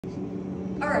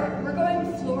All right, we're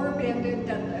going floor banded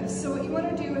deadlifts. So what you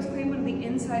want to do is claim one of the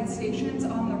inside stations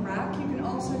on the rack. You can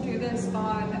also do this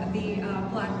on the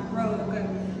Black Rogue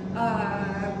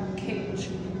cage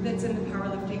that's in the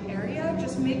powerlifting area.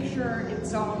 Just make sure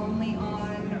it's only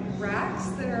on racks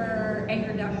that are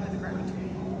anchored down into the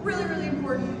ground. Really, really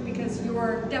important because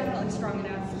you're definitely strong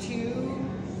enough to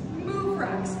move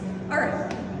racks. All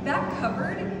right, that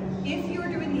covered. If you're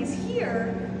doing these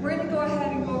here, we're going to go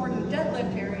ahead and go over to the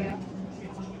deadlift area.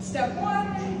 Step one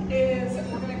is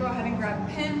we're going to go ahead and grab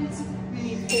pins. We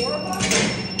need 4 of them.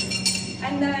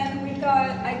 And then we've got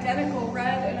identical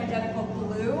red and identical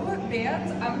blue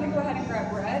bands. I'm going to go ahead and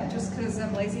grab red just because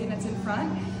I'm lazy and it's in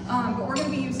front. But we're going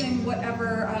to be using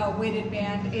whatever weighted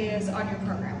band is on your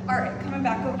program. All right, coming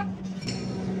back over.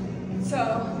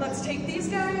 So let's take these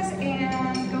guys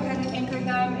and go ahead and anchor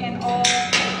them in all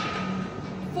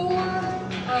 4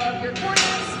 of your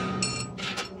corners.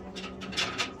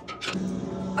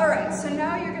 All right, so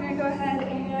now you're gonna go ahead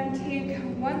and take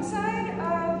one side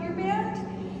of your band,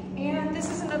 and this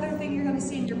is another thing you're gonna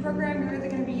see in your program. You're either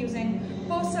gonna be using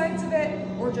both sides of it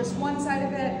or just one side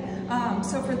of it.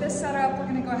 So for this setup, we're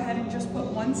gonna go ahead and just put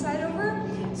one side over.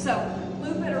 So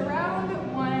loop it around,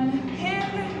 one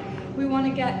pin. We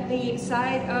wanna get the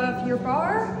side of your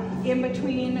bar in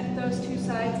between those 2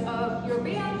 sides of your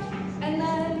band, and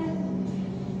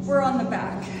then we're on the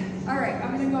back. All right,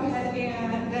 I'm gonna go ahead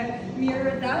and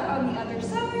mirror that on the other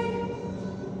side.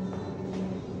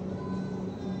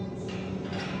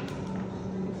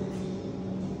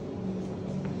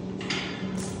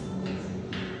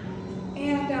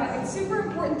 And it's super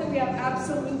important that we have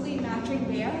absolutely matching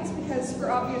bands because for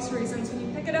obvious reasons, when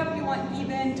you pick it up, you want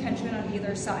even tension on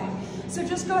either side. So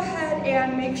just go ahead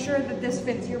and make sure that this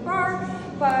fits your bar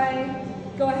by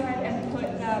go ahead and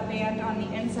put the band on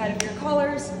the inside of your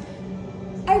collars.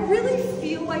 I really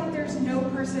feel like there's no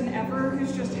person ever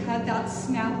who's just had that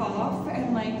snap off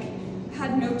and like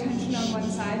had no tension on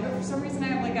one side, but for some reason I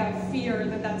have like a fear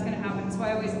that that's gonna happen, so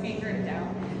I always anchor it down.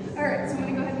 All right, so I'm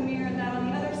gonna go ahead and mirror that on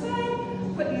the other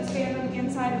side, putting this band on the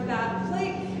inside of that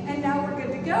plate, and now we're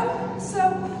good to go.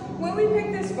 So when we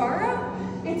pick this bar up,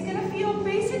 it's gonna feel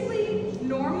basically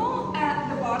normal at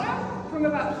the bottom from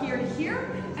about here to here,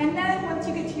 and then once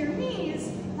you get to your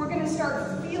knees, we're gonna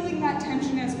start feeling that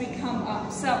tension as we come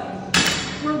up. So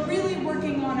we're really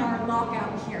working on our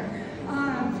lockout here.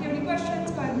 If you have any questions,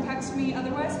 go ahead and text me.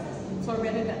 Otherwise, floor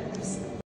banded deadlifts.